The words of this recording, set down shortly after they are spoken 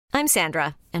I'm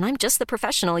Sandra, and I'm just the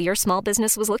professional your small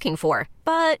business was looking for.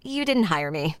 But you didn't hire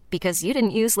me because you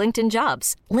didn't use LinkedIn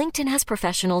Jobs. LinkedIn has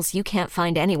professionals you can't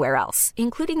find anywhere else,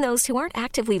 including those who aren't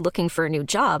actively looking for a new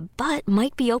job, but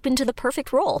might be open to the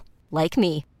perfect role, like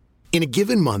me. In a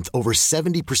given month, over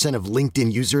 70% of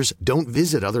LinkedIn users don't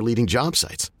visit other leading job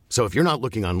sites. So if you're not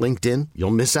looking on LinkedIn,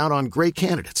 you'll miss out on great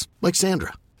candidates like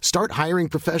Sandra. Start hiring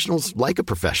professionals like a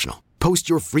professional. Post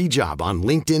your free job on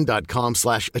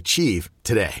linkedin.com/achieve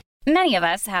today. Many of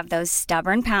us have those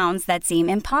stubborn pounds that seem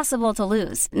impossible to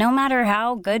lose, no matter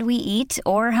how good we eat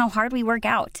or how hard we work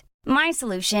out. My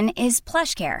solution is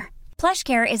PlushCare.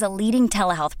 PlushCare is a leading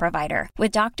telehealth provider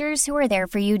with doctors who are there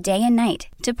for you day and night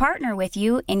to partner with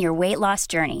you in your weight loss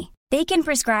journey. They can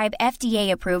prescribe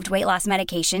FDA-approved weight loss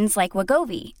medications like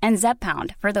Wegovy and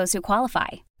Zepbound for those who qualify.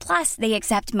 Plus, they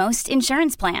accept most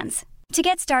insurance plans. To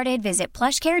get started, visit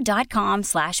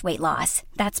plushcare.com/weightloss.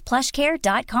 That's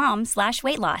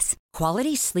plushcare.com/weightloss.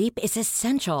 Quality sleep is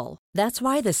essential. That's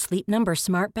why the Sleep Number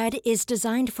Smart Bed is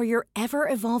designed for your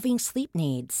ever-evolving sleep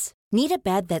needs. Need a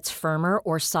bed that's firmer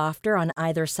or softer on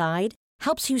either side?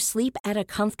 Helps you sleep at a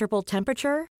comfortable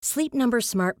temperature? Sleep Number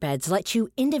Smart Beds let you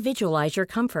individualize your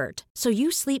comfort, so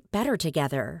you sleep better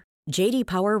together. J.D.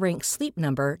 Power ranks Sleep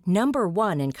Number number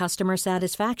 1 in customer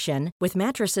satisfaction with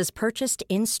mattresses purchased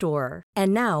in-store.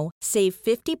 And now, save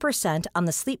 50% on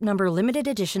the Sleep Number Limited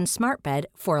Edition Smart Bed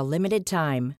for a limited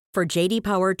time. For J.D.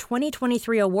 Power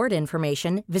 2023 award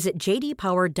information, visit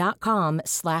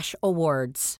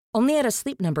jdpower.com/awards. Only at a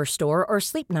Sleep Number store or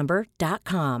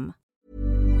sleepnumber.com.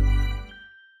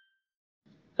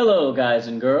 Hello, guys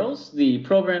and girls. The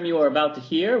program you are about to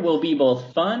hear will be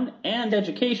both fun and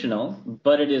educational,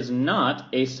 but it is not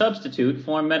a substitute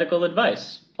for medical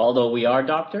advice. Although we are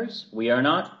doctors, we are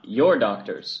not your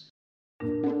doctors.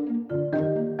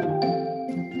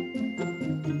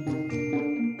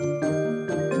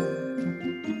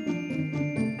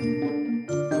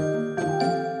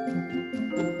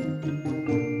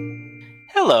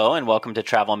 Hello, and welcome to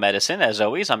Travel Medicine. As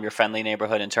always, I'm your friendly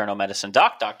neighborhood internal medicine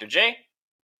doc, Dr. J.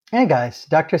 Hey guys,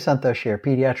 Dr. Santosh here,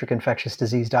 pediatric infectious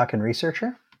disease doc and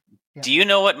researcher. Yeah. Do you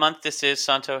know what month this is,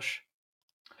 Santosh?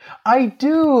 I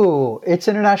do. It's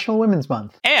International Women's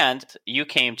Month. And you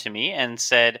came to me and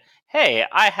said, hey,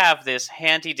 I have this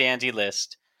handy-dandy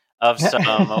list of some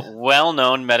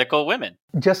well-known medical women.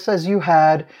 Just as you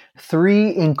had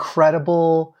 3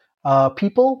 incredible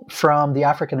people from the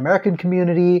African American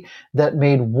community that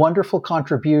made wonderful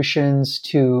contributions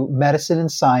to medicine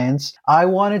and science, I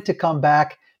wanted to come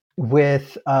back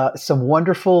with some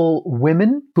wonderful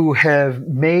women who have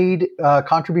made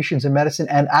contributions in medicine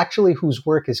and actually whose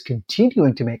work is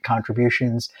continuing to make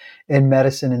contributions in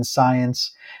medicine and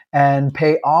science, and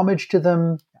pay homage to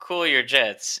them. Cool your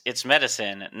jets. It's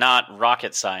medicine, not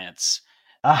rocket science.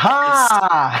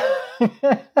 Aha!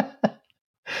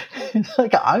 It's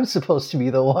like I'm supposed to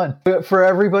be the one. For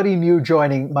everybody new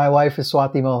joining, my wife is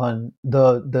Swati Mohan,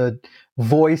 the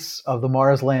voice of the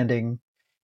Mars landing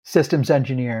systems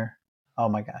engineer. Oh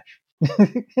my gosh.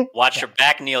 Watch your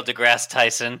back, Neil deGrasse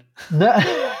Tyson.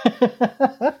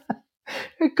 A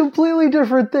completely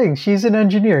different thing. She's an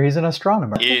engineer. He's an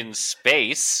astronomer. In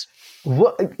space.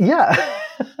 Well, yeah.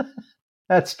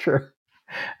 That's true.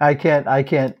 I can't,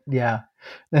 yeah.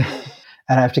 And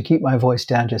I have to keep my voice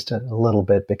down just a little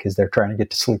bit because they're trying to get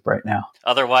to sleep right now.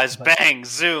 Otherwise, bang,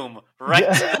 zoom,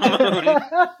 right to the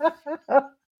moon.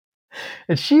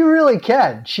 And she really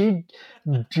can. She,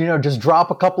 just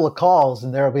drop a couple of calls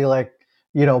and there'll be like,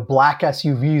 black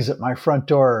SUVs at my front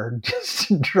door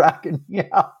just dragging me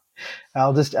out.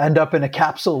 I'll just end up in a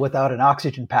capsule without an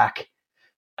oxygen pack.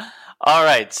 All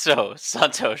right. So,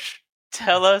 Santosh,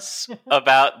 tell us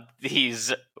about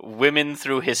these women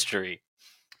through history.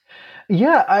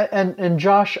 Yeah. And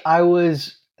Josh, I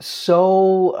was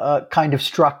so kind of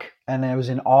struck and I was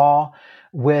in awe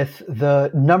with the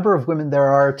number of women there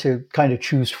are to kind of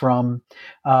choose from.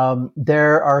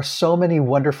 There are so many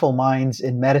wonderful minds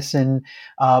in medicine.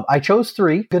 I chose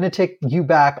 3. Going to take you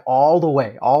back all the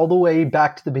way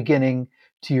back to the beginning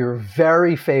to your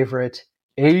very favorite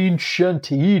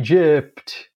ancient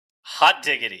Egypt. Hot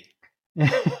diggity.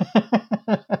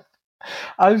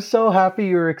 I'm so happy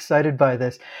you're excited by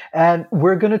this. And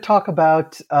we're going to talk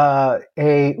about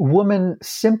a woman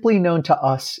simply known to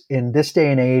us in this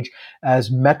day and age as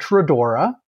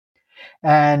Metrodora.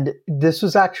 And this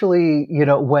was actually,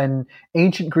 when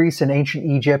ancient Greece and ancient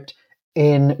Egypt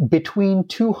in between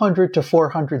 200 to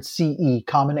 400 CE,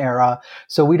 Common Era.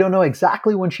 So we don't know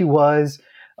exactly when she was.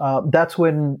 That's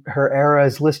when her era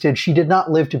is listed. She did not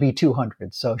live to be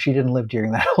 200, so she didn't live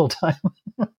during that whole time.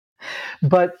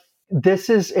 But This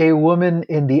is a woman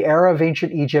in the era of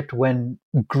ancient Egypt when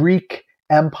Greek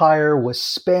empire was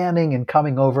spanning and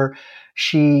coming over.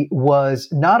 She was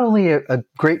not only a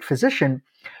great physician,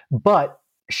 but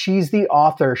she's the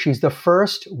author. She's the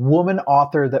first woman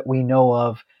author that we know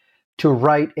of to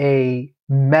write a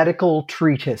medical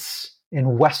treatise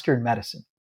in Western medicine.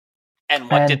 And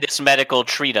what did this medical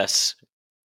treatise?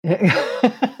 It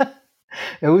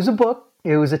was a book.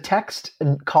 It was a text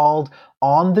called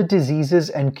On the Diseases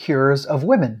and Cures of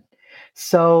Women.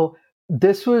 So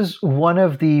this was one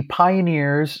of the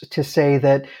pioneers to say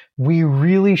that we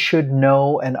really should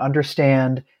know and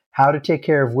understand how to take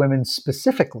care of women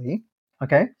specifically.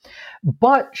 Okay.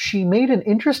 But she made an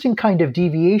interesting kind of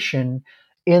deviation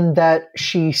in that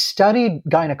she studied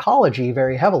gynecology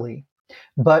very heavily,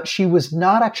 but she was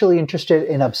not actually interested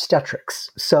in obstetrics.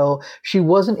 So she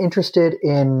wasn't interested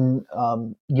in,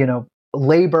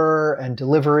 labor and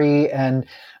delivery and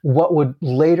what would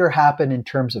later happen in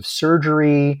terms of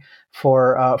surgery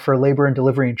for labor and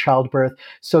delivery and childbirth.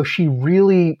 So she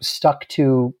really stuck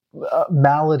to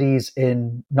maladies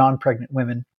in non-pregnant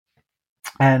women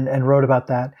and wrote about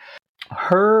that.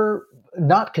 Her,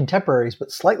 not contemporaries,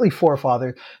 but slightly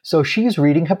forefathers. So she's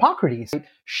reading Hippocrates.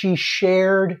 She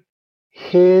shared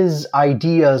his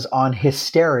ideas on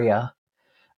hysteria,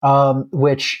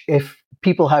 which if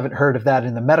people haven't heard of that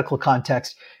in the medical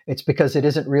context, it's because it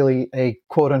isn't really a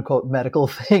quote unquote medical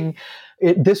thing.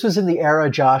 This was in the era,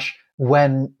 Josh,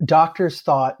 when doctors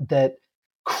thought that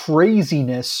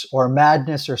craziness or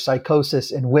madness or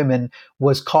psychosis in women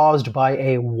was caused by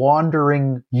a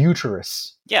wandering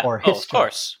uterus. Yeah, or of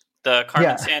course. The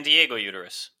Carmen Sandiego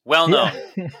uterus. Well known.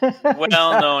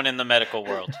 Well known in the medical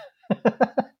world.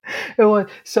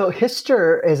 So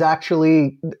hyster is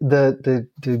actually the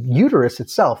uterus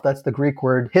itself. That's the Greek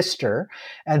word hyster.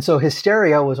 And so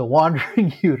hysteria was a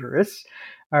wandering uterus.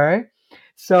 All right.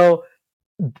 So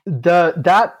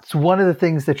that's one of the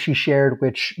things that she shared,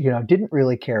 which, didn't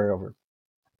really carry over.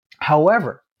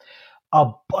 However,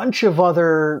 a bunch of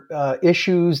other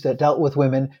issues that dealt with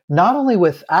women, not only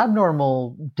with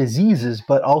abnormal diseases,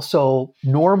 but also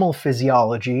normal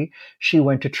physiology, she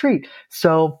went to treat.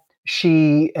 So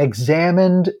she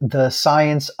examined the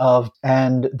science of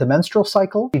and the menstrual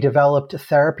cycle. She developed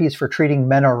therapies for treating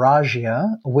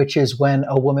menorrhagia, which is when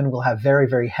a woman will have very,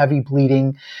 very heavy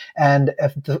bleeding. And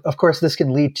of course, this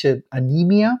can lead to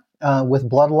anemia with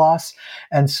blood loss.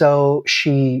 And so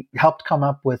she helped come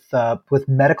up with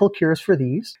medical cures for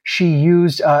these. She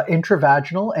used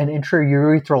intravaginal and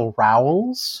intraurethral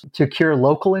rowels to cure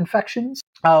local infections.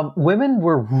 Women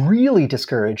were really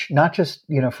discouraged, not just,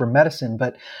 for medicine,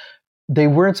 but they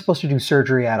weren't supposed to do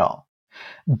surgery at all.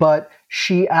 But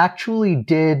she actually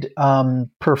did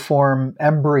perform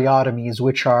embryotomies,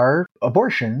 which are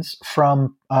abortions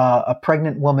from a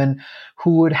pregnant woman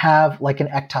who would have like an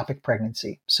ectopic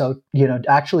pregnancy. So,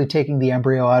 actually taking the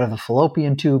embryo out of the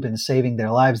fallopian tube and saving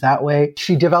their lives that way.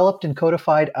 She developed and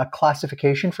codified a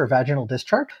classification for vaginal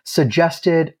discharge,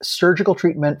 suggested surgical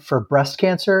treatment for breast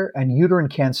cancer and uterine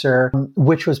cancer,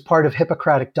 which was part of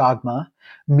Hippocratic dogma,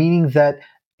 meaning that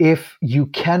if you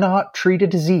cannot treat a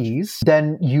disease,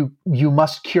 then you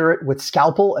must cure it with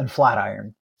scalpel and flat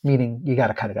iron, meaning you got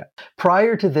to cut it out.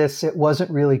 Prior to this, it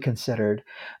wasn't really considered.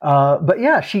 But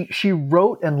yeah, she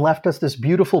wrote and left us this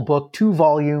beautiful book, 2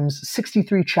 volumes,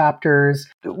 63 chapters.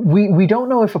 We don't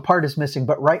know if a part is missing,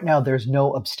 but right now there's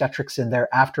no obstetrics in there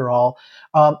after all.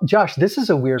 Josh, this is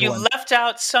a weird one. You left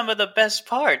out some of the best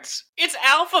parts. It's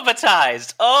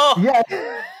alphabetized. Oh, yeah.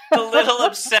 The little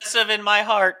obsessive in my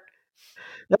heart.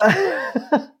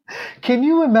 Can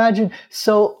you imagine?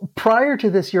 So prior to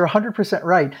this, you're 100%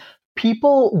 right.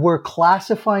 People were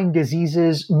classifying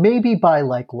diseases maybe by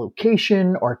like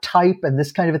location or type and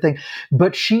this kind of a thing.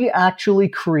 But she actually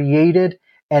created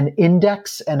an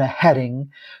index and a heading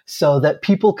so that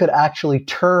people could actually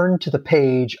turn to the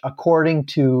page according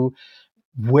to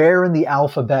where in the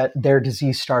alphabet their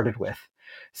disease started with.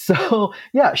 So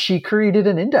yeah, she created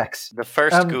an index. The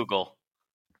first Google.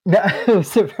 It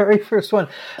was the very first one.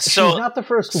 She's not the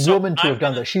first woman to have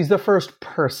done this. She's the first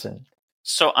person.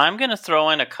 So I'm going to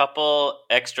throw in a couple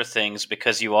extra things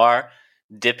because you are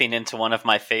dipping into one of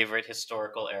my favorite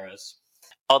historical eras.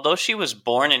 Although she was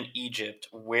born in Egypt,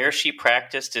 where she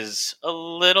practiced is a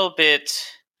little bit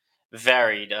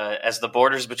varied, as the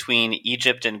borders between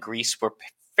Egypt and Greece were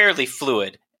fairly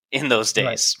fluid in those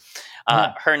days.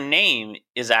 Right. Her name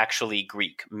is actually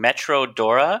Greek.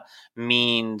 Metrodora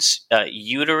means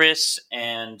uterus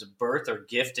and birth or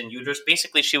gift in uterus.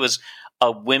 Basically, she was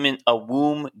a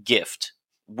womb gift.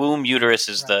 Womb uterus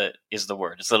is the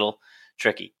word. It's a little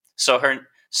tricky.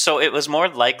 So it was more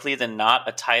likely than not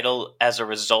a title as a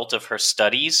result of her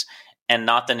studies and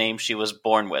not the name she was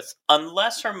born with,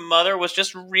 unless her mother was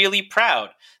just really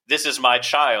proud. This is my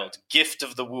child, gift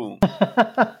of the womb.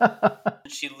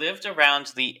 She lived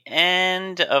around the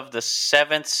end of the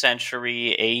 7th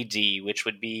century AD, which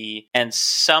would be, and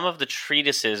some of the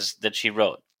treatises that she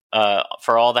wrote,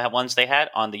 for all the ones they had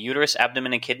on the uterus,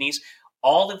 abdomen, and kidneys,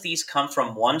 all of these come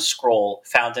from one scroll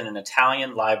found in an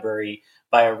Italian library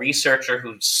by a researcher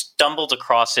who stumbled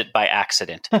across it by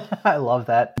accident. I love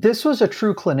that. This was a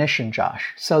true clinician,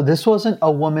 Josh. So this wasn't a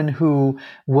woman who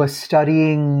was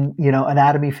studying,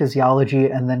 anatomy, physiology,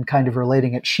 and then kind of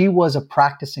relating it. She was a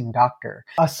practicing doctor.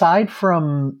 Aside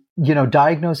from,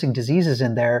 diagnosing diseases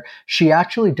in there, she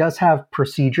actually does have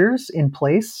procedures in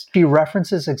place. She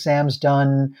references exams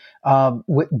done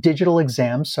with digital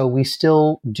exams. So we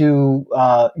still do,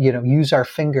 use our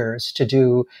fingers to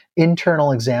do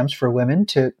internal exams for women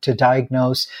to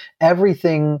diagnose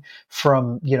everything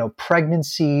from,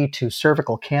 pregnancy to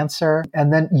cervical cancer,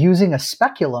 and then using a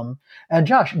speculum. And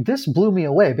Josh, this blew me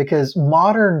away because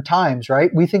modern times,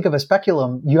 right? We think of a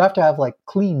speculum, you have to have like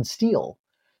clean steel,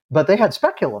 but they had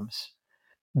speculums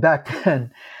back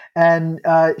then. And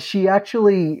she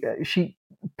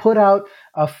put out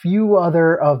a few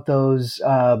other of those,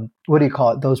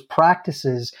 those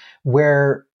practices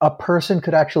where a person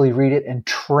could actually read it and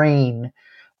train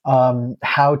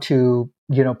how to,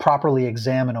 properly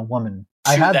examine a woman.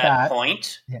 To that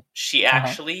point, she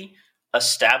actually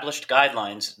established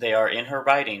guidelines. They are in her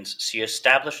writings. She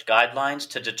established guidelines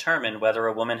to determine whether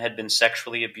a woman had been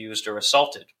sexually abused or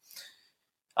assaulted.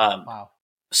 Wow.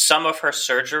 Some of her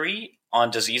surgery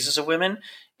on diseases of women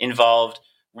involved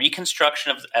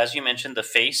reconstruction of, as you mentioned, the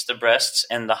face, the breasts,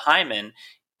 and the hymen,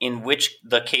 in which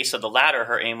the case of the latter,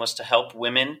 her aim was to help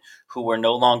women who were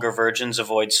no longer virgins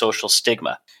avoid social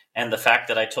stigma. And the fact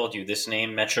that I told you this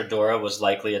name, Metrodora, was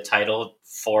likely a title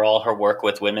for all her work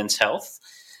with women's health.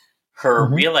 Her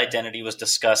real identity was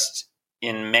discussed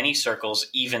in many circles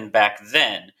even back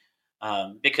then.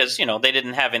 Because, they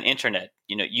didn't have an internet.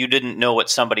 You didn't know what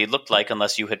somebody looked like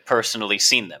unless you had personally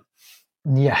seen them.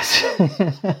 Yes.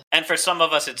 And for some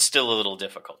of us, it's still a little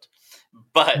difficult.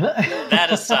 But that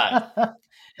aside,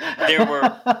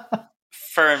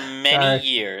 for many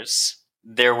years,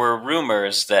 there were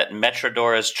rumors that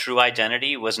Metrodora's true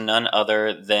identity was none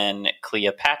other than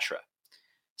Cleopatra.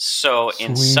 So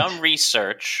in some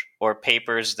research or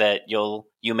papers that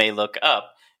you may look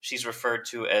up, she's referred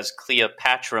to as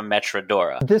Cleopatra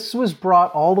Metrodora. This was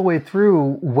brought all the way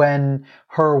through when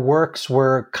her works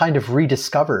were kind of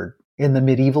rediscovered in the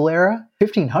medieval era,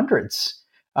 1500s,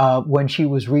 when she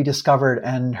was rediscovered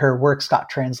and her works got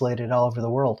translated all over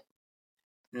the world.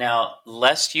 Now,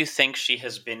 lest you think she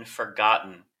has been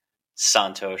forgotten,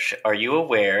 Santosh, are you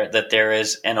aware that there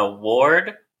is an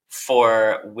award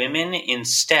for women in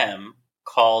STEM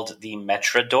called the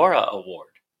Metrodora Award?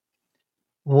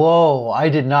 Whoa, I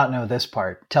did not know this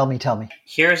part. Tell me.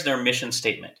 Here's their mission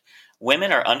statement.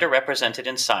 Women are underrepresented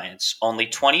in science. Only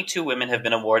 22 women have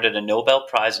been awarded a Nobel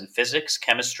Prize in physics,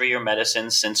 chemistry, or medicine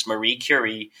since Marie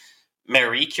Curie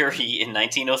in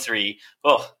 1903,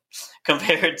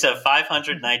 compared to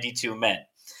 592 men.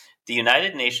 The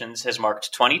United Nations has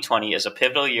marked 2020 as a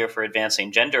pivotal year for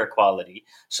advancing gender equality,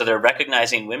 so they're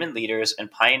recognizing women leaders and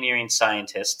pioneering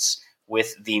scientists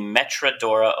with the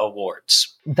Metrodora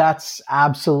Awards. That's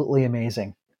absolutely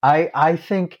amazing. I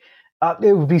think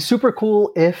it would be super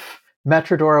cool if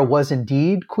Metrodora was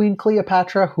indeed Queen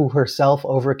Cleopatra, who herself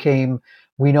overcame,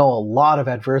 we know, a lot of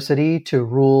adversity to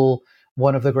rule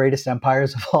one of the greatest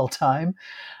empires of all time.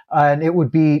 And it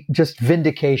would be just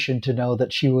vindication to know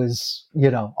that she was,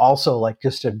 also like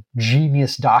just a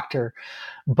genius doctor.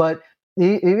 But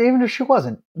even if she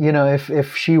wasn't,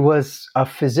 if she was a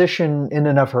physician in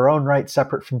and of her own right,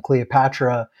 separate from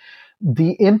Cleopatra,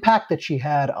 the impact that she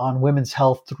had on women's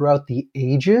health throughout the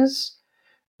ages,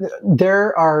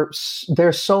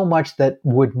 there's so much that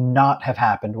would not have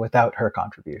happened without her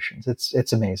contributions.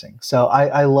 It's amazing. So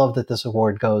I love that this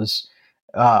award goes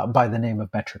by the name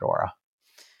of Metrodora.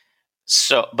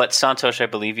 So, but Santosh, I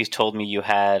believe you told me you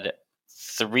had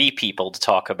 3 people to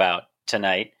talk about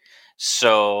tonight.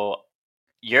 So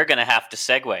you're going to have to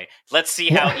segue. Let's see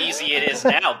how easy it is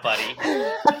now, buddy.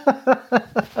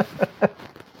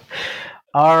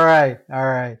 All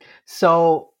right.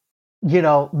 So,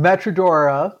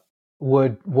 Metrodora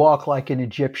would walk like an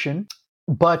Egyptian,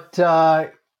 but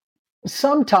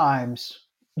sometimes,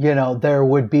 there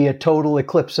would be a total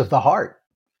eclipse of the heart.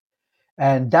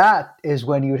 And that is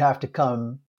when you'd have to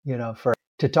come,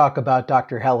 to talk about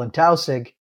Dr. Helen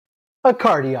Taussig, a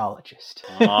cardiologist.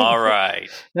 All right.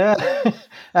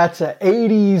 That's an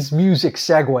 80s music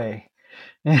segue.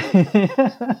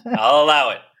 I'll allow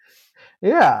it.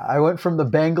 Yeah, I went from the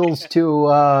Bengals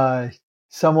to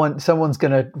someone's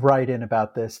going to write in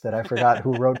about this that I forgot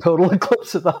who wrote Total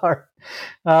Eclipse of the Heart.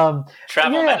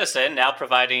 Travel medicine now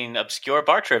providing obscure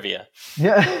bar trivia.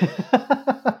 Yeah.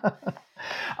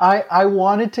 I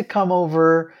wanted to come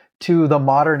over to the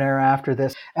modern era after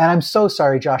this. And I'm so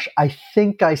sorry, Josh. I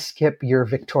think I skip your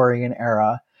Victorian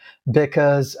era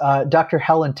because Dr.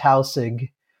 Helen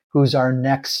Taussig, who's our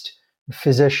next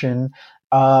physician,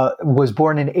 was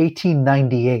born in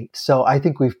 1898. So I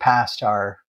think we've passed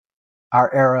our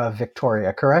era of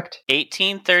Victoria, correct?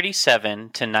 1837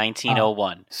 to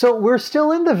 1901. So we're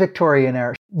still in the Victorian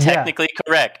era. Technically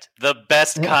correct. The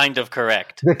best kind of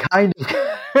correct. The kind of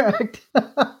correct.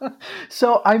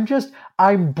 So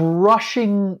I'm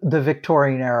brushing the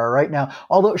Victorian era right now.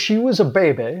 Although she was a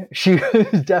baby. She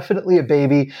was definitely a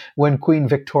baby when Queen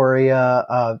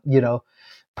Victoria,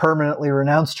 permanently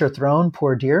renounced her throne.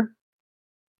 Poor dear.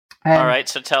 And, all right,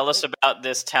 so tell us about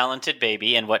this talented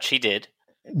baby and what she did.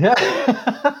 Yeah.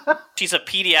 She's a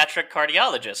pediatric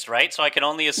cardiologist, right? So I can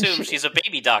only assume she's a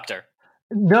baby doctor.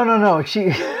 No.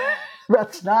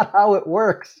 That's not how it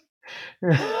works.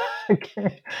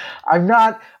 Okay. I'm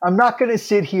not going to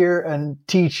sit here and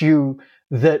teach you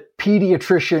that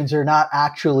pediatricians are not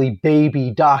actually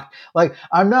baby doc. Like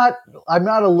I'm not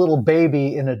a little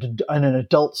baby in an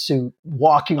adult suit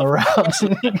walking around.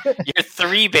 You're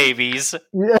three babies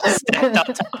stacked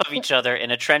on top of each other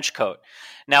in a trench coat.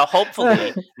 Now,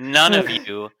 hopefully, none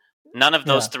of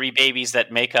those three babies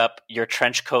that make up your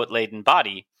trench coat laden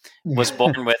body was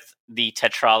born with the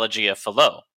tetralogy of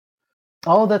Fallot.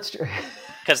 Oh, that's true.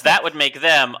 Because that would make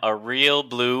them a real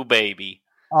blue baby.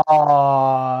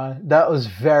 Aw, that was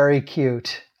very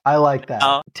cute. I like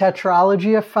that.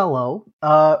 Tetralogy of Fallot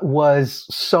was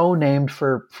so named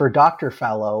for Dr.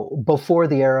 Fallot before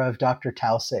the era of Dr.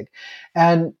 Taussig.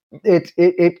 And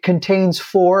it contains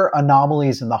 4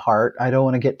 anomalies in the heart. I don't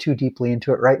want to get too deeply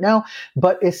into it right now,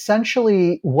 but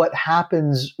essentially what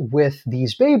happens with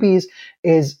these babies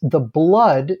is the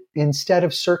blood, instead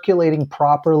of circulating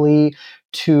properly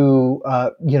to,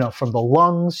 from the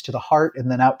lungs to the heart and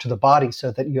then out to the body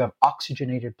so that you have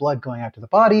oxygenated blood going out to the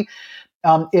body,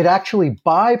 it actually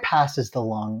bypasses the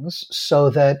lungs so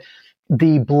that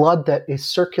the blood that is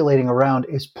circulating around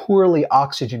is poorly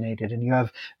oxygenated, and you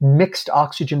have mixed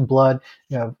oxygen blood,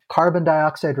 you have carbon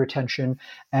dioxide retention,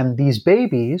 and these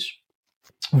babies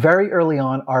very early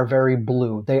on are very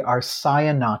blue. They are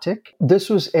cyanotic. This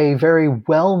was a very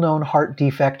well-known heart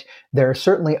defect. There are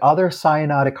certainly other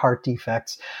cyanotic heart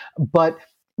defects, but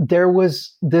there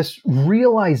was this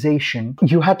realization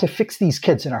you had to fix these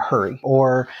kids in a hurry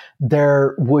or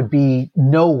there would be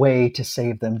no way to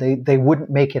save them. They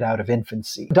wouldn't make it out of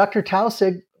infancy. Dr.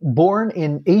 Taussig, born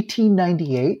in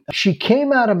 1898, she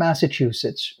came out of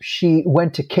Massachusetts. She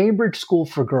went to Cambridge School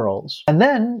for Girls and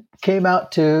then came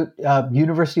out to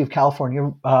University of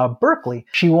California, Berkeley.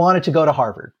 She wanted to go to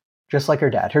Harvard. Just like her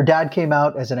dad. Her dad came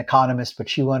out as an economist, but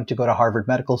she wanted to go to Harvard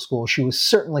Medical School. She was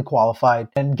certainly qualified.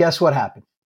 And guess what happened?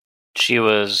 She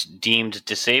was deemed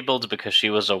disabled because she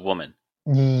was a woman.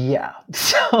 Yeah.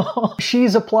 So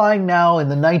she's applying now in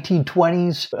the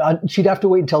 1920s. She'd have to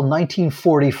wait until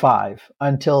 1945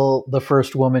 until the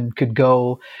first woman could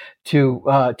go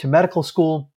to medical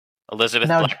school. Elizabeth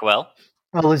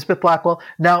Blackwell.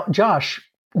 Now, Josh,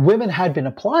 women had been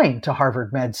applying to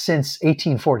Harvard Med since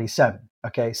 1847.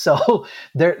 Okay, so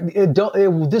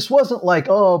this wasn't like,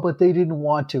 oh, but they didn't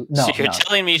want to. No, so you're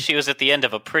telling me she was at the end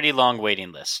of a pretty long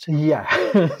waiting list. Yeah,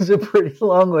 it was a pretty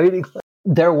long waiting list.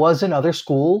 There was another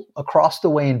school across the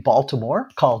way in Baltimore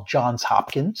called Johns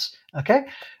Hopkins. Okay,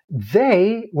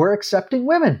 they were accepting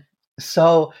women.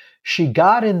 So she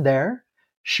got in there.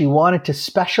 She wanted to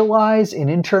specialize in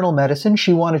internal medicine.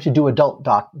 She wanted to do adult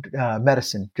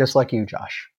medicine, just like you,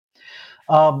 Josh.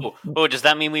 Does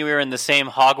that mean we were in the same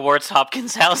Hogwarts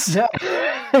Hopkins house? Yeah.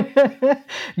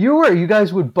 You were. You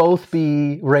guys would both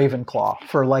be Ravenclaw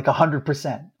for like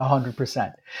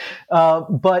 100%.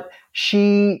 But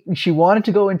she wanted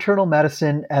to go internal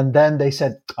medicine, and then they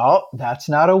said, oh, that's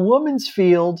not a woman's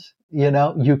field.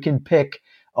 You can pick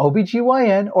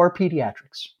OBGYN or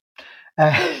pediatrics.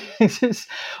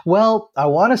 Well, I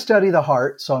want to study the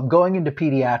heart, so I'm going into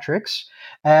pediatrics.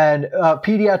 And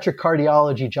pediatric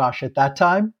cardiology, Josh, at that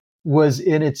time was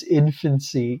in its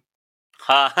infancy.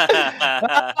 You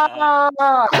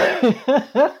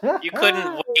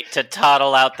couldn't wait to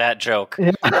toddle out that joke.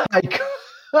 I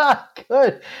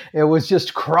could. It was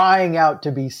just crying out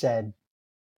to be said.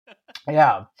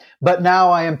 Yeah. But now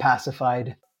I am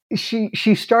pacified.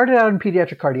 she started out in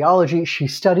pediatric cardiology. She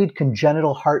studied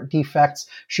congenital heart defects.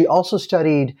 She also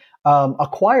studied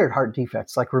acquired heart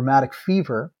defects like rheumatic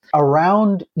fever.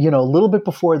 Around, a little bit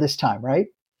before this time, right?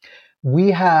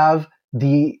 We have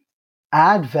the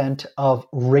advent of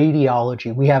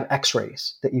radiology. We have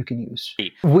x-rays that you can use.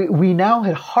 We now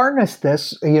had harnessed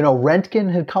this,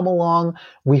 Röntgen had come along.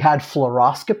 We had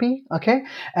fluoroscopy, okay?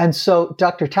 And so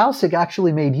Dr. Taussig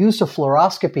actually made use of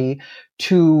fluoroscopy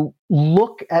to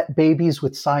look at babies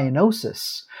with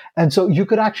cyanosis. And so you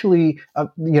could actually,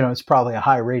 it's probably a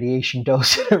high radiation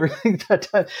dose and everything at that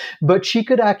time, but she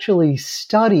could actually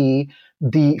study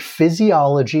the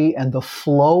physiology and the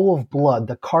flow of blood,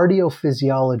 the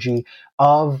cardiophysiology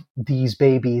of these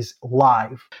babies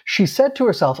live. She said to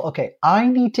herself, okay, I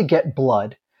need to get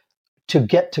blood to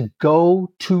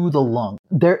go to the lung.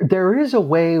 There is a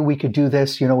way we could do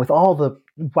this, with all the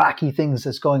wacky things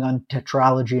that's going on,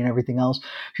 tetralogy and everything else.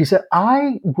 She said,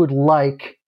 I would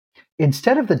like,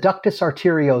 instead of the ductus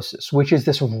arteriosus, which is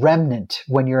this remnant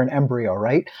when you're an embryo,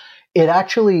 right? It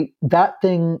actually, that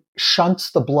thing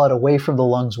shunts the blood away from the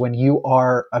lungs when you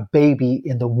are a baby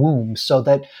in the womb so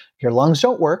that your lungs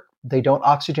don't work. They don't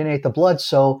oxygenate the blood,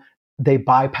 so they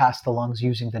bypass the lungs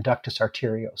using the ductus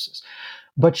arteriosus.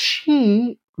 But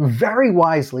she, very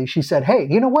wisely, she said, hey,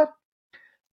 you know what?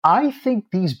 I think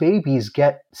these babies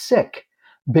get sick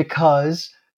because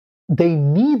they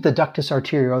need the ductus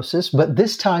arteriosus, but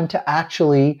this time to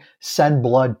actually send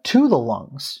blood to the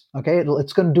lungs. Okay,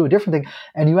 it's going to do a different thing.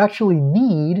 And you actually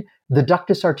need the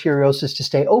ductus arteriosus to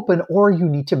stay open, or you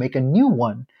need to make a new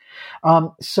one.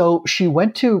 So she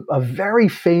went to a very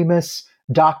famous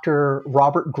Dr.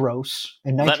 Robert Gross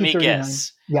in 1939. Let me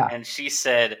guess. Yeah. And she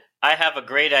said, I have a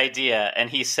great idea. And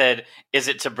he said, is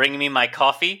it to bring me my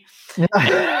coffee?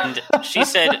 And she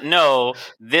said, no,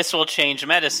 this will change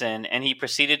medicine. And he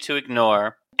proceeded to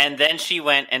ignore. And then she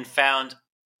went and found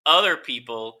other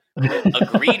people who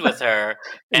agreed with her,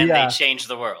 and they changed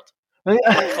the world. We're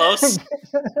close.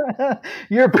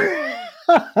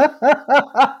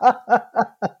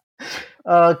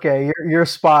 Okay, you're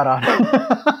spot on.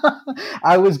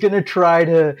 I was going to try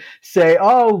to say,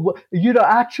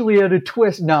 actually at a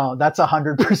twist. No, that's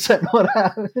 100% what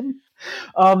happened.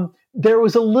 There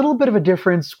was a little bit of a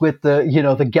difference with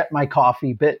the get my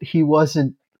coffee bit. He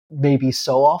wasn't maybe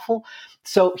so awful.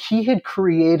 So he had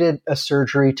created a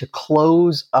surgery to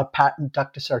close a patent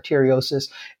ductus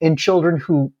arteriosus in children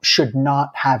who should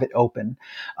not have it open,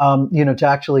 to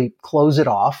actually close it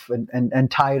off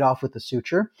and tie it off with a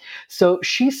suture. So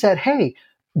she said, hey,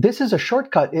 this is a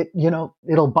shortcut.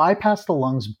 It'll bypass the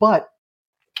lungs, but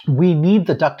we need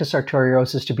the ductus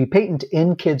arteriosus to be patent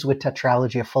in kids with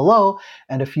tetralogy of Fallot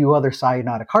and a few other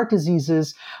cyanotic heart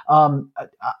diseases.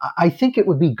 I think it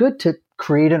would be good to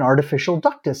create an artificial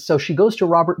ductus. So she goes to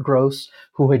Robert Gross,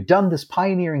 who had done this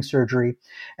pioneering surgery,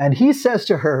 and he says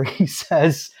to her,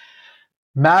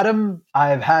 Madam,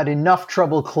 I've had enough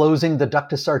trouble closing the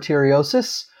ductus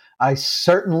arteriosus. I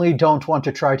certainly don't want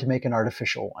to try to make an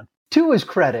artificial one. To his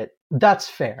credit, that's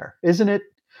fair, isn't it?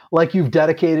 Like you've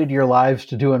dedicated your lives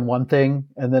to doing one thing,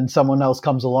 and then someone else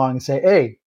comes along and say,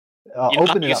 hey,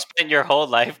 open it up. You spend your whole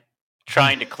life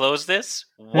trying to close this?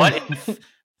 What if...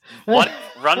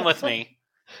 Run with me.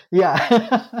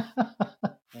 Yeah.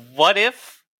 What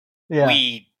if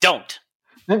we don't?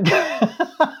 Or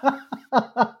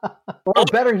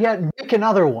better yet, make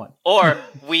another one. Or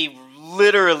we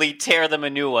literally tear them a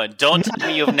new one. Don't tell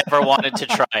me you've never wanted to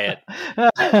try it.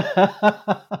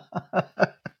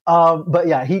 But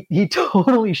yeah, he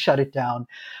totally shut it down.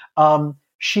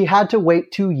 She had to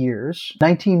wait 2 years.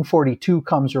 1942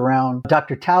 comes around.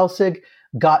 Dr. Taussig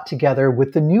got together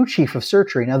with the new chief of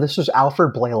surgery. Now, this was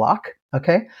Alfred Blalock,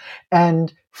 okay?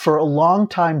 And for a long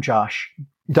time, Josh,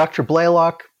 Dr.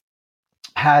 Blalock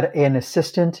had an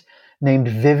assistant named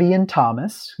Vivian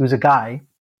Thomas, who's a guy,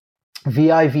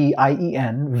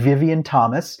 Vivien, Vivian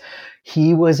Thomas.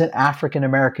 He was an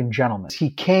African-American gentleman.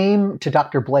 He came to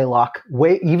Dr. Blalock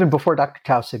even before Dr.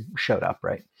 Taussig showed up,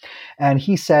 right? And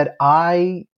he said,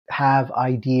 I have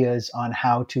ideas on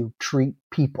how to treat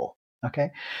people.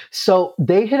 Okay. So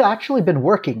they had actually been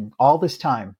working all this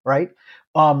time, right?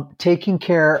 Taking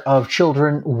care of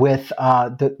children with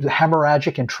the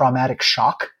hemorrhagic and traumatic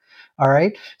shock. All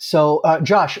right. So,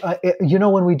 Josh,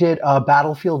 when we did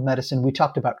battlefield medicine, we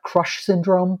talked about crush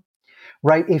syndrome,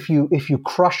 right? If you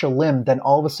crush a limb, then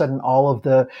all of a sudden, all of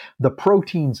the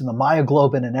proteins and the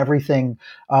myoglobin and everything,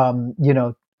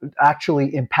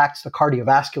 actually impacts the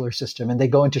cardiovascular system, and they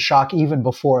go into shock even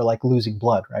before like losing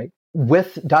blood, right?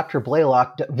 With Dr.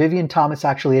 Blalock, Vivian Thomas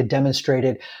actually had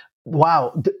demonstrated,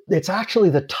 wow, it's actually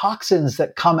the toxins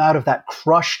that come out of that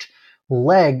crushed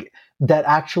leg that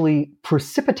actually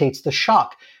precipitates the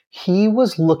shock. He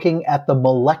was looking at the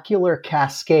molecular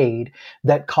cascade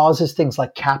that causes things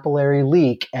like capillary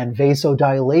leak and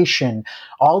vasodilation,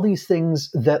 all these things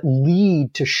that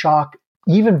lead to shock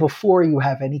even before you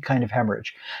have any kind of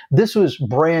hemorrhage. This was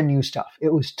brand new stuff.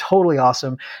 It was totally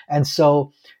awesome. And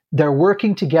so they're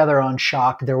working together on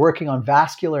shock. They're working on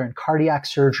vascular and cardiac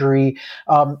surgery.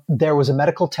 There was a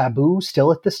medical taboo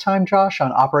still at this time, Josh,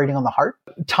 on operating on the heart.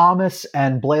 Thomas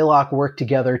and Blaylock worked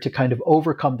together to kind of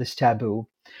overcome this taboo.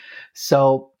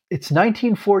 So it's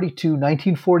 1942,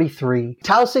 1943.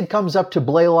 Taussig comes up to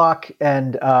Blaylock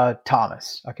and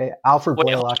Thomas. Okay, Alfred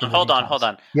Blaylock. Hold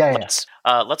on. Yeah,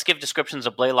 let's give descriptions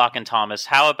of Blaylock and Thomas.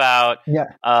 How about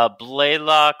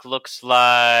Blaylock looks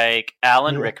like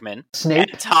Alan Rickman, Snape,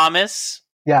 and Thomas.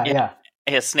 Yeah.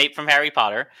 Snape from Harry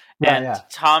Potter,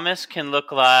 Thomas can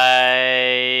look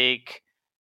like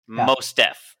Mos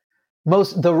Def.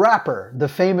 The rapper, the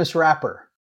famous rapper.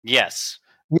 Yes.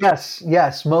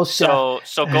 Most so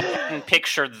go ahead and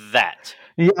picture that.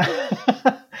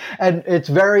 Yeah. And it's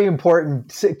very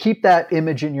important. Keep that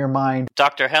image in your mind.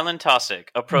 Dr. Helen Taussig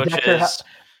approaches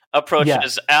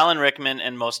Alan Rickman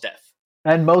and Mos Def.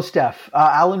 And Mos Def.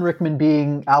 Alan Rickman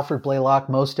being Alfred Blaylock,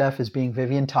 Mos Def is being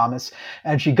Vivian Thomas.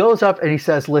 And she goes up and he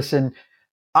says, listen,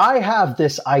 I have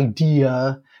this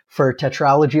idea for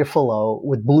Tetralogy of Fallot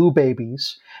with blue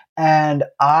babies. And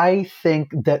I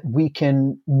think that we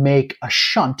can make a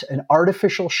shunt, an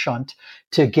artificial shunt,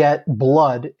 to get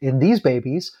blood in these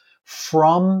babies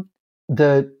from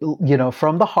the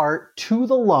heart to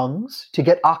the lungs to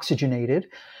get oxygenated,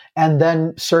 and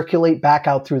then circulate back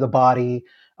out through the body,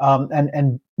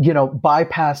 and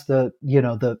bypass the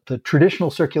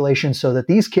traditional circulation, so that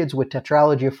these kids with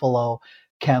Tetralogy of Fallot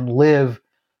can live.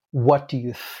 What do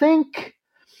you think?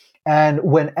 And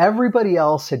when everybody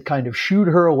else had kind of shooed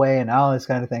her away and all this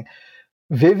kind of thing,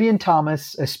 Vivian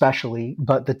Thomas especially,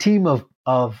 but the team of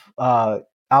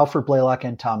Alfred Blaylock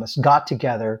and Thomas got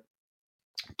together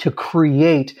to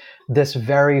create this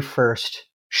very first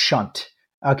shunt.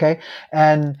 Okay.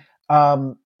 And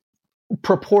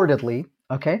purportedly,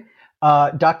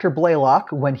 Dr. Blaylock,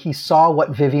 when he saw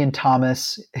what Vivian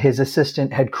Thomas, his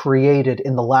assistant, had created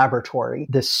in the laboratory,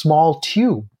 this small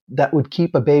tube that would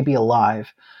keep a baby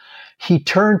alive, he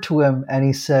turned to him and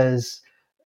he says,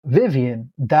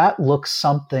 Vivian, that looks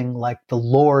something like the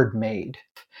Lord made.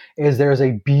 There's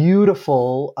a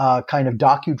beautiful kind of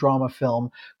docudrama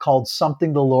film called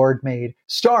Something the Lord Made,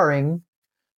 starring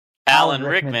Alan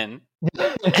Rickman.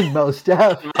 Mos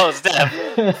Def.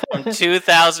 From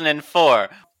 2004.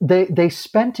 They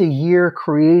spent a year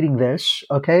creating this,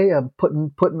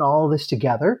 putting all of this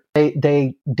together.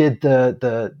 They did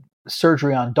the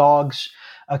surgery on dogs.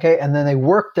 And then they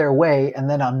worked their way. And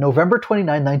then on November 29,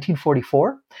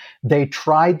 1944, they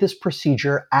tried this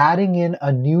procedure, adding in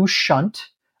a new shunt,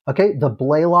 the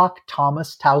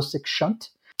Blaylock-Thomas-Taussig shunt.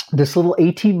 This little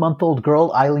 18-month-old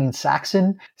girl, Eileen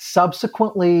Saxon,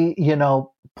 subsequently,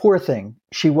 poor thing.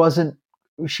 She wasn't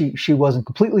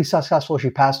completely successful.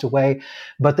 She passed away.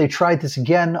 But they tried this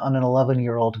again on an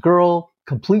 11-year-old girl.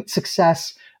 Complete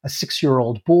success. A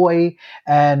 6-year-old boy,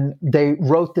 and they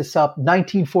wrote this up.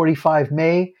 1945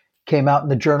 May, came out in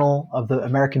the Journal of the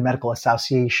American Medical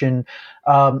Association,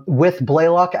 with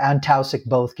Blaylock and Taussig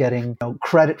both getting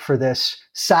credit for this.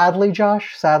 Sadly,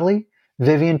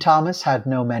 Vivian Thomas had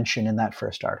no mention in that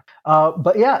first article.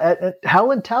 But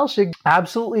Helen Taussig,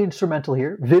 absolutely instrumental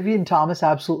here. Vivian Thomas,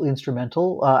 absolutely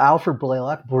instrumental. Alfred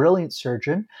Blaylock, brilliant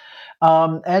surgeon.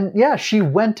 She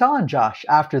went on, Josh,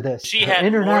 after this. She had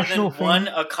international more than one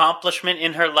accomplishment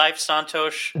in her life,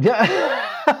 Santosh. Yeah.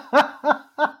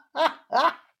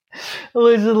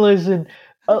 Listen.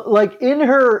 Like in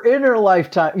her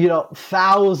lifetime,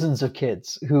 thousands of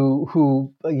kids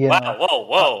who Wow,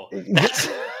 whoa.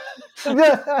 I'm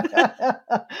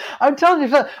telling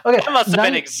you, okay. That must have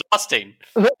been exhausting.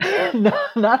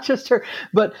 Not just her,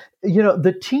 but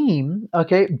the team.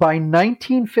 Okay, by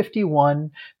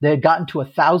 1951, they had gotten to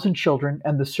 1,000 children,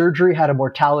 and the surgery had a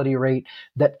mortality rate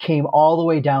that came all the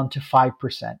way down to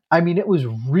 5%. I mean, it was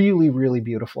really, really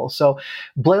beautiful. So,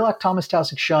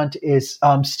 Blaylock-Thomas-Taussig shunt is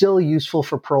still useful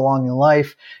for prolonging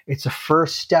life. It's a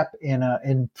first step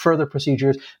in further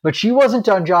procedures. But she wasn't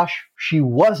done, Josh. She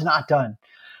was not done.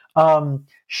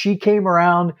 She came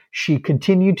around, she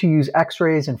continued to use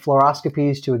x-rays and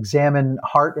fluoroscopies to examine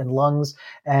heart and lungs.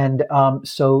 And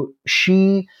so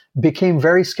she became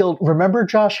very skilled. Remember,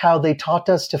 Josh, how they taught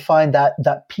us to find that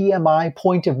PMI,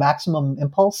 point of maximum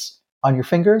impulse, on your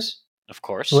fingers? Of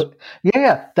course.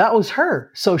 Yeah, that was her.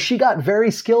 So she got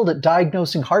very skilled at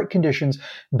diagnosing heart conditions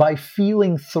by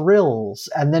feeling thrills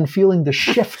and then feeling the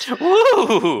shift.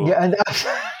 Woo! Yeah, and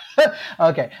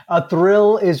Okay. A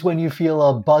thrill is when you feel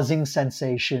a buzzing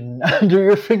sensation under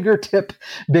your fingertip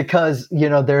because,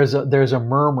 there's a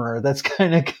murmur that's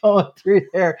kind of going through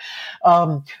there.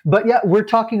 But yeah, we're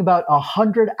talking about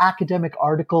 100 academic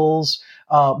articles,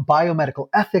 biomedical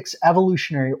ethics,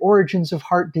 evolutionary origins of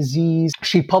heart disease.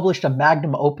 She published a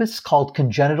magnum opus called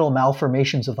Congenital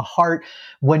Malformations of the Heart.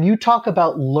 When you talk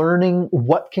about learning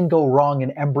what can go wrong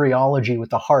in embryology with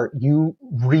the heart, you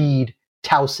read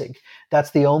Taussig.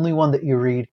 That's the only one that you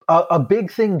read. A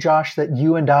big thing, Josh, that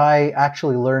you and I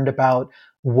actually learned about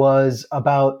was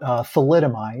about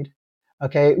thalidomide,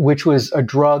 okay, which was a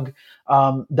drug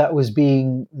that was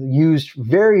being used for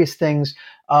various things,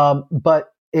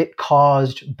 but it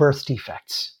caused birth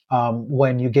defects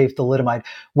when you gave thalidomide.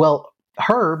 Well,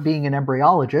 her being an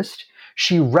embryologist,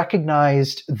 she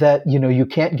recognized that, you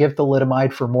can't give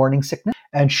thalidomide for morning sickness,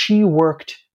 and she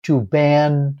worked to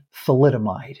ban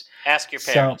thalidomide. Ask your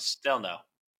parents; they'll know.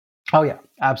 Oh yeah,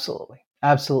 absolutely.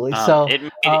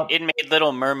 It made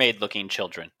Little Mermaid-looking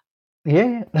children.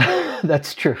 Yeah,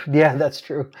 that's true. Yeah, that's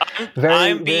true.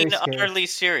 I'm being utterly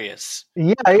serious.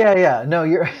 Yeah.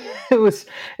 No,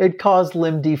 it caused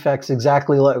limb defects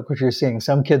exactly like what you're seeing.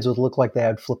 Some kids would look like they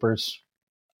had flippers.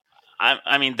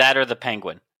 I mean that or the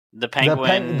penguin. The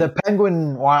penguin. The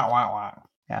penguin. Wow.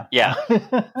 Yeah. Yeah.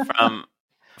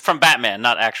 From Batman,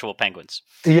 not actual penguins.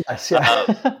 Yes. Yeah.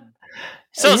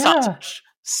 Santosh,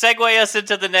 segue us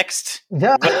into the next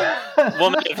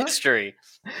woman of history.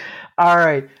 All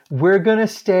right. We're going to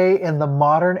stay in the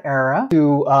modern era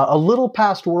to a little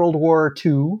past World War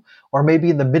II, or maybe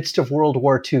in the midst of World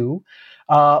War II,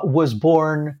 was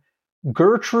born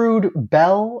Gertrude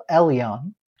Bell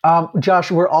Elion.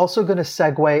 Josh, we're also going to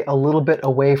segue a little bit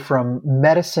away from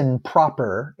medicine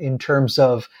proper in terms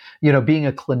of, being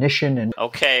a clinician. And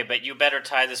okay, but you better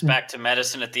tie this back to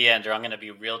medicine at the end or I'm going to be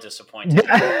real disappointed.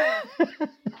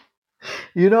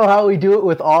 You know how we do it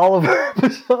with all of our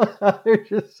episodes? They're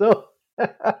just so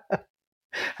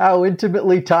how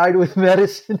intimately tied with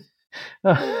medicine.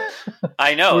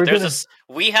 I know.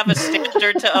 We have a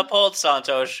standard to uphold,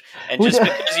 Santosh, and just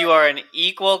because you are an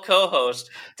equal co-host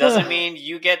doesn't mean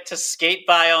you get to skate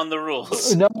by on the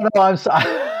rules. No, I'm sorry.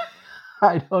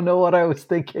 I don't know what I was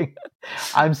thinking.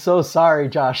 I'm so sorry,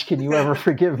 Josh. Can you ever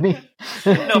forgive me?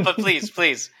 No, but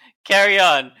please, carry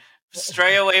on.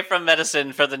 Stray away from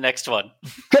medicine for the next one.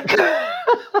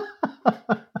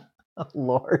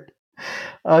 Lord.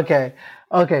 Okay.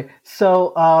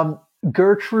 So,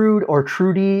 Gertrude or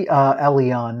Trudy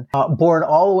Elion, born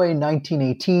all the way in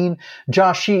 1918.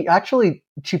 Josh,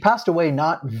 she passed away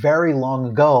not very long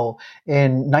ago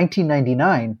in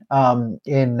 1999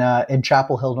 in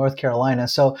Chapel Hill, North Carolina.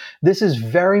 So this is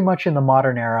very much in the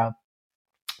modern era.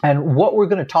 And what we're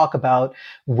going to talk about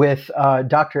with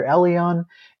Dr. Elion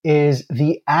is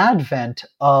the advent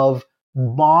of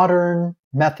modern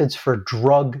methods for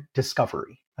drug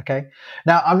discovery. Okay.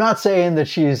 Now, I'm not saying that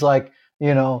she's like,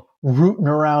 rooting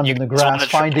around in the grass,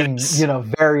 finding,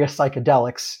 various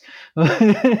psychedelics.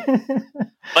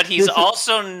 But he's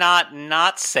also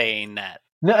not saying that.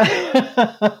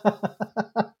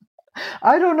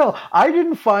 I don't know. I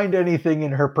didn't find anything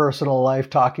in her personal life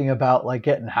talking about like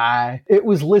getting high. It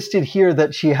was listed here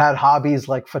that she had hobbies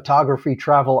like photography,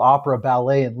 travel, opera,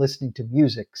 ballet, and listening to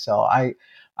music. So I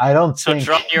don't think... So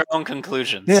draw your own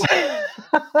conclusions.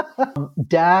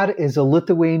 Dad is a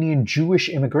Lithuanian Jewish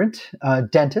immigrant,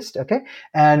 dentist, okay?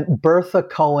 And Bertha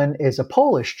Cohen is a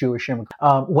Polish Jewish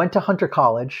immigrant. Went to Hunter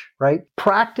College, right?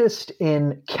 Practiced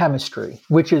in chemistry,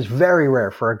 which is very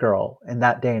rare for a girl in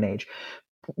that day and age.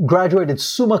 Graduated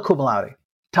summa cum laude,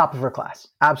 top of her class,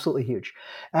 absolutely huge.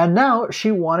 And now she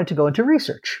wanted to go into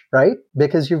research, right?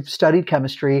 Because you've studied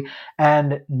chemistry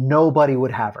and nobody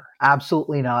would have her.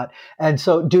 Absolutely not. And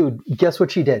so, dude, guess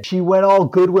what she did? She went all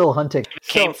Goodwill Hunting.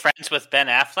 Became friends with Ben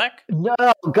Affleck? No,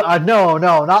 God, no,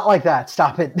 not like that.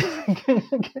 Stop it.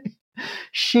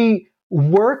 She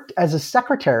worked as a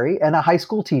secretary and a high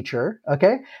school teacher,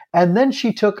 okay? And then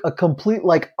she took a complete,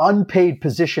 unpaid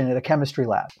position at a chemistry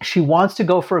lab. She wants to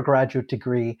go for a graduate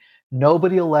degree.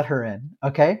 Nobody will let her in,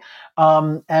 okay?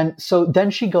 And so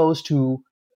then she goes to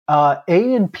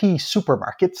A&P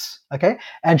supermarkets, okay?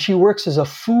 And she works as a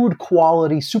food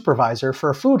quality supervisor for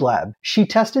a food lab. She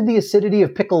tested the acidity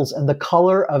of pickles and the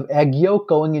color of egg yolk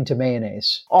going into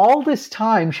mayonnaise. All this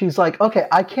time, she's like, okay,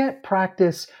 I can't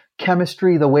practice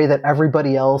chemistry the way that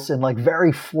everybody else in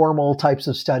very formal types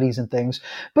of studies and things.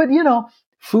 But,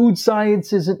 food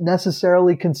science isn't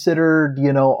necessarily considered,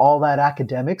 all that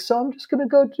academic. So I'm just going to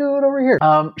go do it over here.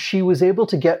 She was able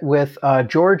to get with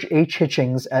George H.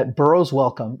 Hitchings at Burroughs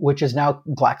Wellcome, which is now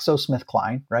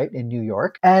GlaxoSmithKline, right, in New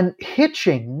York. And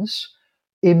Hitchings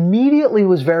immediately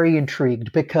was very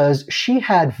intrigued because she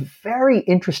had very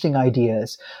interesting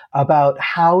ideas about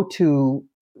how to,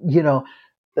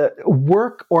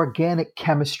 work organic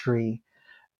chemistry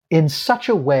in such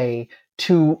a way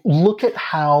to look at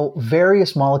how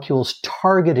various molecules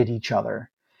targeted each other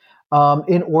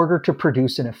in order to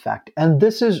produce an effect. And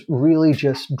this is really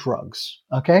just drugs,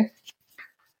 okay?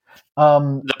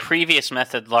 The previous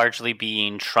method largely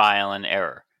being trial and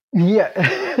error.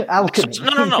 Yeah, alchemy.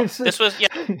 No. This was,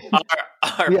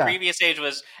 our previous age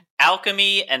was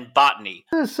alchemy and botany.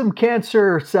 There's some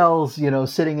cancer cells,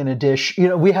 sitting in a dish.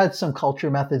 We had some culture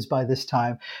methods by this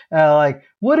time. Like,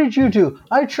 what did you do?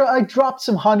 I dropped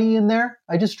some honey in there.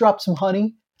 I just dropped some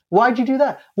honey. Why'd you do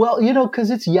that? Well, because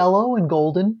it's yellow and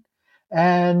golden,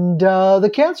 and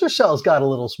the cancer cells got a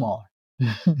little smaller.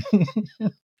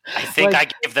 I think I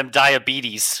gave them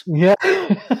diabetes. Yeah.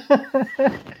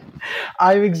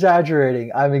 I'm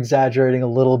exaggerating a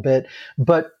little bit,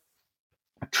 but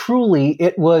truly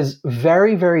it was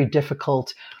very, very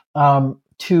difficult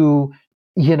to,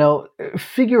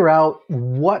 figure out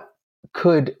what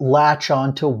could latch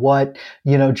on to what,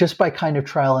 just by kind of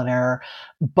trial and error.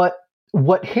 But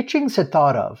what Hitchings had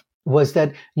thought of was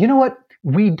that,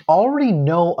 we already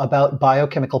know about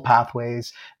biochemical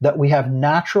pathways, that we have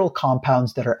natural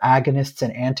compounds that are agonists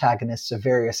and antagonists of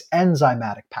various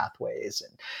enzymatic pathways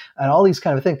and all these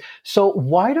kind of things. So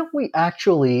why don't we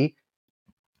actually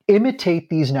imitate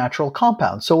these natural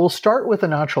compounds? So we'll start with a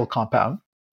natural compound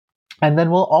and then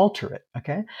we'll alter it.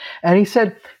 Okay. And he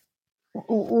said,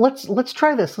 let's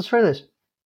try this. Let's try this.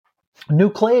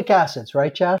 Nucleic acids,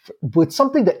 right, Jeff? With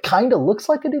something that kind of looks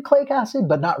like a nucleic acid,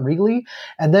 but not really.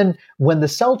 And then when the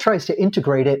cell tries to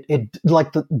integrate it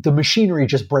like the machinery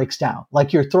just breaks down.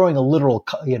 Like you're throwing a literal,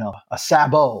 a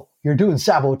sabot. You're doing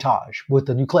sabotage with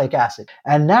the nucleic acid.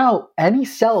 And now any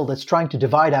cell that's trying to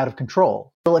divide out of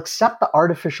control will accept the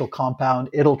artificial compound.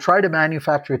 It'll try to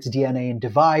manufacture its DNA and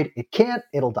divide. It can't,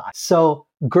 it'll die. So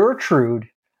Gertrude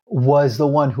was the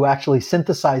one who actually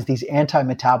synthesized these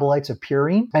anti-metabolites of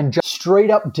purine and just straight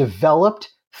up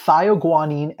developed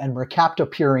thioguanine and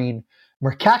mercaptopurine,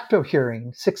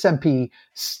 6-MP,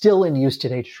 still in use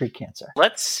today to treat cancer.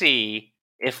 Let's see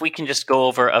if we can just go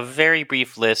over a very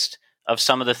brief list of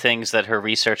some of the things that her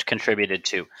research contributed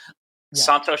to. Yeah.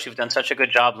 Santosh, you've done such a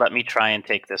good job. Let me try and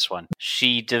take this one.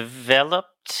 She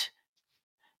developed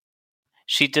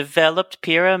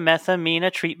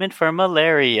pyrimethamine treatment for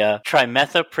malaria,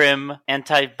 trimethoprim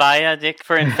antibiotic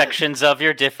for infections of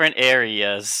your different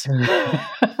areas,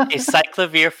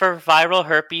 acyclovir for viral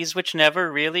herpes, which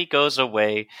never really goes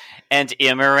away, and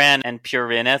Imuran and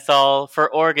purinethol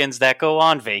for organs that go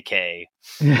on vacay.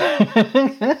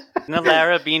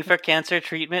 Nelarabine for cancer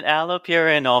treatment,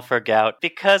 allopurinol for gout.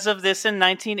 Because of this, in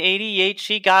 1988,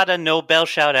 she got a Nobel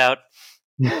shout-out.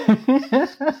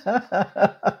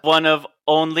 One of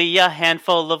only a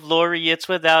handful of laureates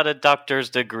without a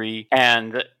doctor's degree,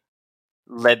 and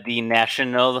led the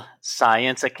National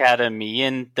Science Academy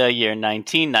in the year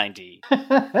 1990.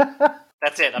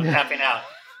 That's it. I'm tapping out.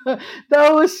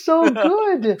 That was so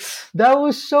good. That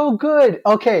was so good.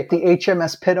 Okay, the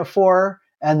HMS Pinafore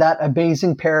and that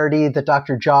amazing parody that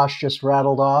Dr. Josh just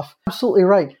rattled off. Absolutely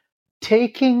right.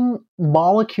 Taking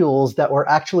molecules that were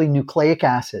actually nucleic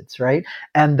acids, right,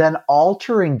 and then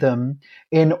altering them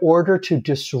in order to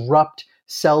disrupt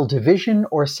cell division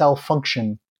or cell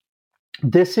function.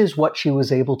 This is what she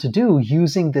was able to do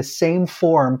using the same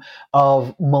form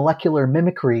of molecular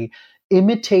mimicry,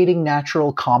 imitating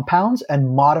natural compounds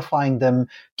and modifying them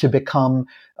to become,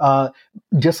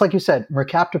 just like you said,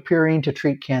 mercaptopurine to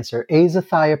treat cancer,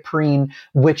 azathioprine,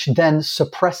 which then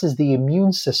suppresses the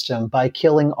immune system by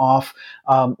killing off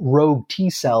rogue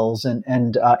T cells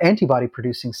and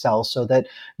antibody-producing cells so that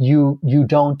you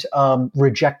don't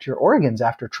reject your organs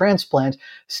after transplant,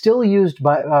 still used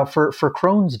for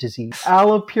Crohn's disease.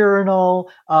 Allopurinol,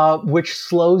 which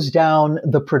slows down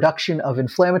the production of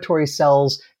inflammatory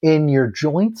cells in your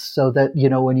joints so that,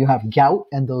 when you have gout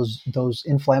and those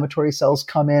inflammatory cells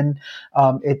come in,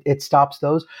 it stops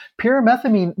those.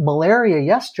 Pyrimethamine, malaria,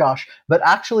 yes, Josh, but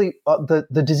actually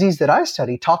the disease that I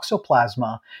study,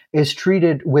 toxoplasma, is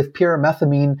treated with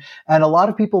pyrimethamine. And a lot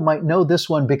of people might know this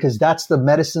one because that's the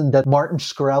medicine that Martin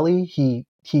Shkreli, he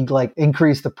like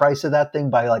increased the price of that thing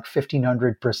by like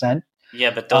 1,500%. Yeah,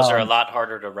 but those are a lot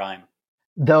harder to rhyme.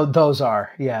 Those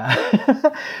are, yeah.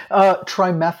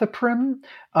 Trimethoprim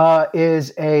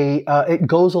is it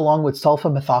goes along with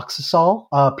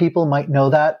sulfamethoxazole. People might know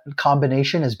that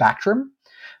combination as Bactrim,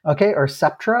 okay, or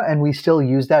Septra, and we still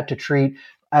use that to treat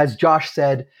as Josh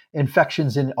said,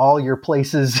 infections in all your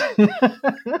places.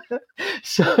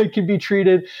 So it can be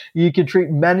treated. You can treat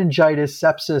meningitis,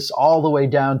 sepsis, all the way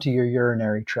down to your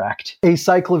urinary tract.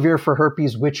 Acyclovir for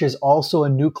herpes, which is also a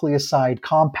nucleoside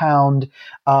compound.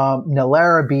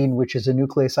 Nelarabine, which is a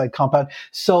nucleoside compound.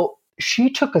 So she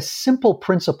took a simple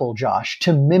principle, Josh,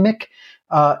 to mimic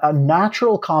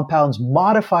natural compounds,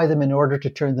 modify them in order to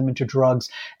turn them into drugs,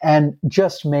 and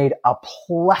just made a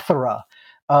plethora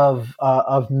of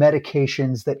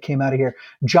medications that came out of here.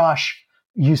 Josh,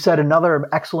 you said another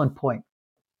excellent point.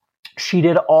 She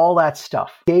did all that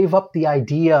stuff, gave up the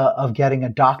idea of getting a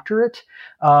doctorate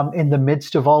in the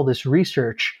midst of all this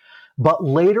research. But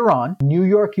later on, New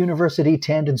York University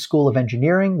Tandon School of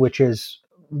Engineering, which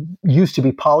used to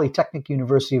be Polytechnic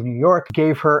University of New York,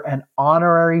 gave her an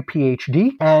honorary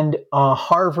PhD, and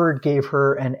Harvard gave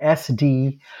her an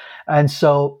SD. And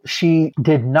so she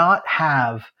did not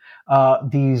have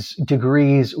these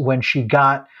degrees when she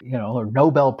got, her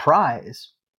Nobel Prize,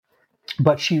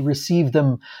 but she received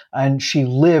them and she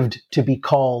lived to be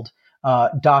called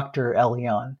Dr.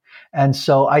 Elion. And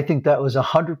so I think that was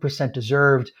 100%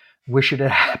 deserved. Wish it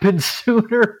had happened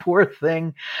sooner, poor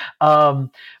thing.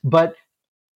 But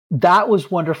that was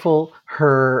wonderful.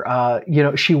 Her,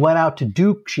 she went out to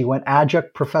Duke. She went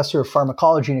adjunct professor of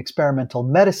pharmacology and experimental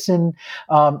medicine.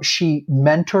 She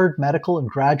mentored medical and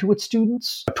graduate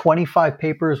students, 25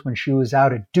 papers when she was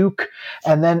out at Duke.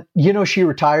 And then, she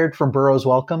retired from Burroughs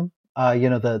Wellcome,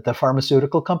 the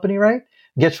pharmaceutical company, right?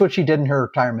 Guess what she did in her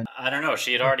retirement? I don't know.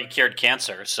 She had already cured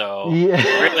cancer. So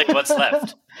yeah. Really, what's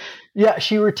left? Yeah,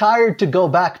 she retired to go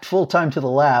back full-time to the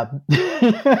lab.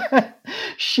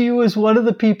 She was one of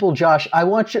the people, Josh, I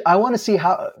want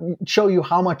to show you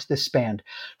how much this spanned.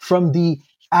 From the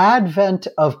advent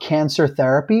of cancer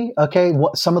therapy, okay,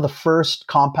 some of the first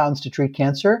compounds to treat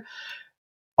cancer,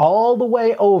 all the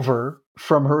way over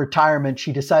from her retirement,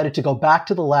 she decided to go back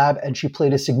to the lab, and she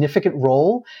played a significant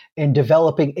role in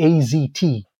developing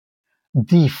AZT,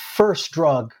 the first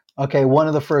drug. Okay, one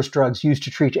of the first drugs used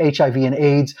to treat HIV and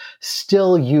AIDS,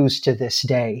 still used to this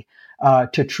day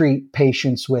to treat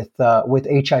patients with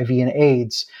HIV and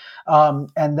AIDS.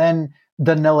 And then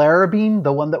the Nelarabine,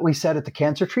 the one that we said at the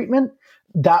cancer treatment,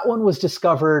 that one was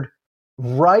discovered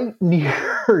right near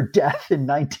her death in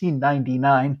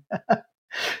 1999.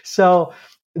 So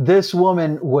this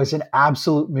woman was an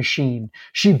absolute machine.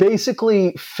 She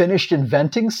basically finished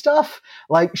inventing stuff.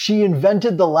 Like, she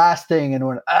invented the last thing and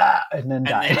went, and then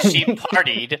died. And then she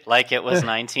partied like it was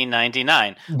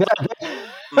 1999.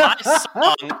 My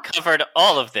song covered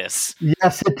all of this.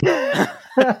 Yes, it did.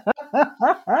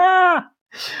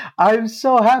 I'm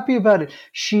so happy about it.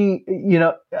 She,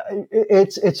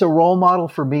 it's a role model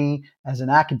for me as an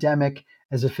academic,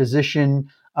 as a physician.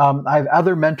 I have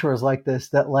other mentors like this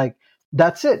that, like,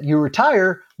 that's it. You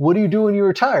retire. What do you do when you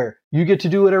retire? You get to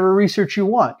do whatever research you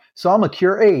want. So I'm going to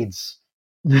cure AIDS.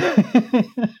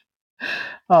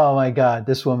 Oh my God.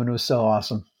 This woman was so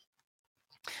awesome.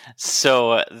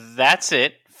 So that's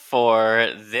it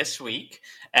for this week.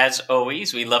 As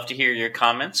always, we love to hear your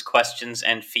comments, questions,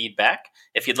 and feedback.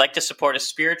 If you'd like to support us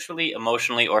spiritually,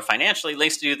 emotionally, or financially,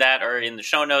 links to do that are in the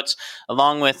show notes,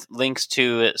 along with links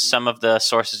to some of the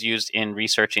sources used in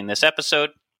researching this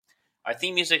episode. Our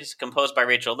theme music is composed by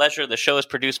Rachel Leisure. The show is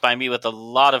produced by me with a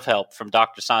lot of help from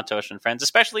Dr. Santosh and friends,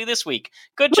 especially this week.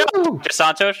 Good job, Woo! Dr.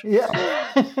 Santosh. Yeah.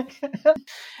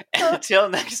 Until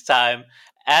next time,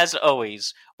 as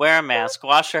always, wear a mask,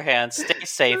 wash your hands, stay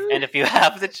safe, and if you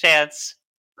have the chance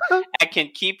and can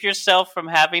keep yourself from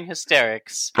having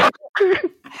hysterics,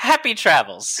 happy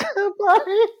travels.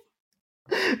 Bye.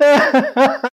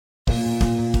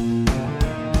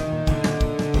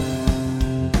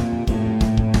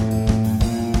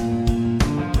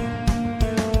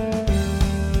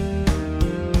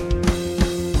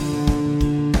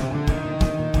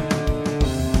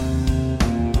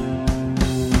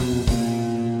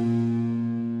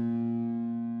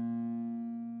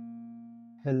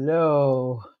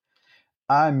 Hello.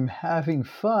 I'm having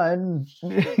fun.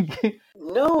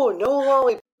 No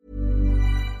lollipop.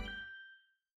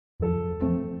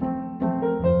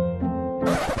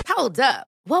 Hold up.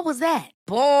 What was that?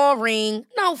 Boring.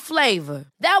 No flavor.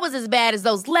 That was as bad as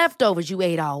those leftovers you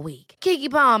ate all week. Keke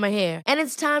Palmer here. And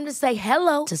it's time to say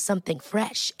hello to something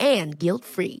fresh and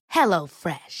guilt-free. Hello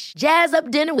Fresh. Jazz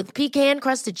up dinner with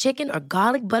pecan-crusted chicken or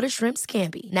garlic butter shrimp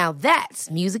scampi. Now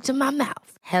that's music to my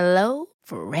mouth. Hello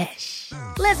Fresh.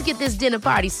 Let's get this dinner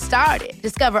party started.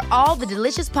 Discover all the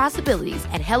delicious possibilities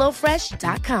at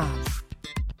HelloFresh.com.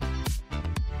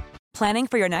 Planning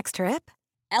for your next trip?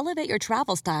 Elevate your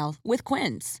travel style with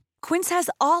Quince. Quince has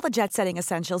all the jet-setting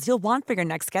essentials you'll want for your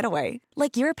next getaway,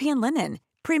 like European linen,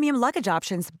 premium luggage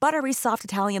options, buttery soft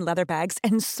Italian leather bags,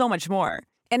 and so much more.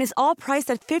 And is all priced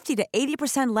at 50 to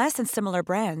 80% less than similar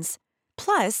brands.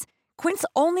 Plus, Quince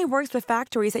only works with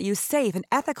factories that use safe and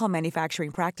ethical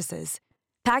manufacturing practices.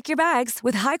 Pack your bags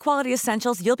with high-quality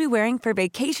essentials you'll be wearing for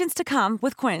vacations to come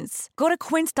with Quince. Go to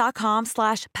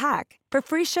quince.com/pack for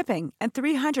free shipping and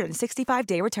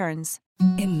 365-day returns.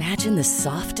 Imagine the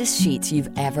softest sheets you've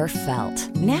ever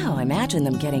felt. Now imagine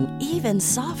them getting even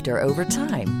softer over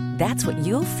time. That's what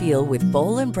you'll feel with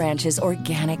Boll & Branch's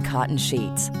organic cotton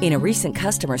sheets. In a recent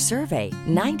customer survey,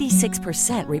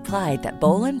 96% replied that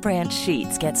Boll & Branch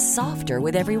sheets get softer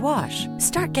with every wash.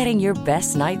 Start getting your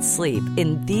best night's sleep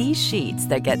in these sheets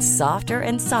that get softer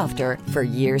and softer for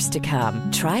years to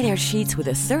come. Try their sheets with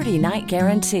a 30-night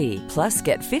guarantee. Plus,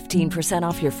 get 15%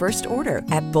 off your first order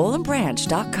at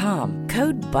bollandbranch.com.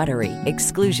 Code BUTTERY.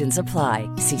 Exclusions apply.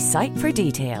 See site for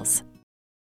details.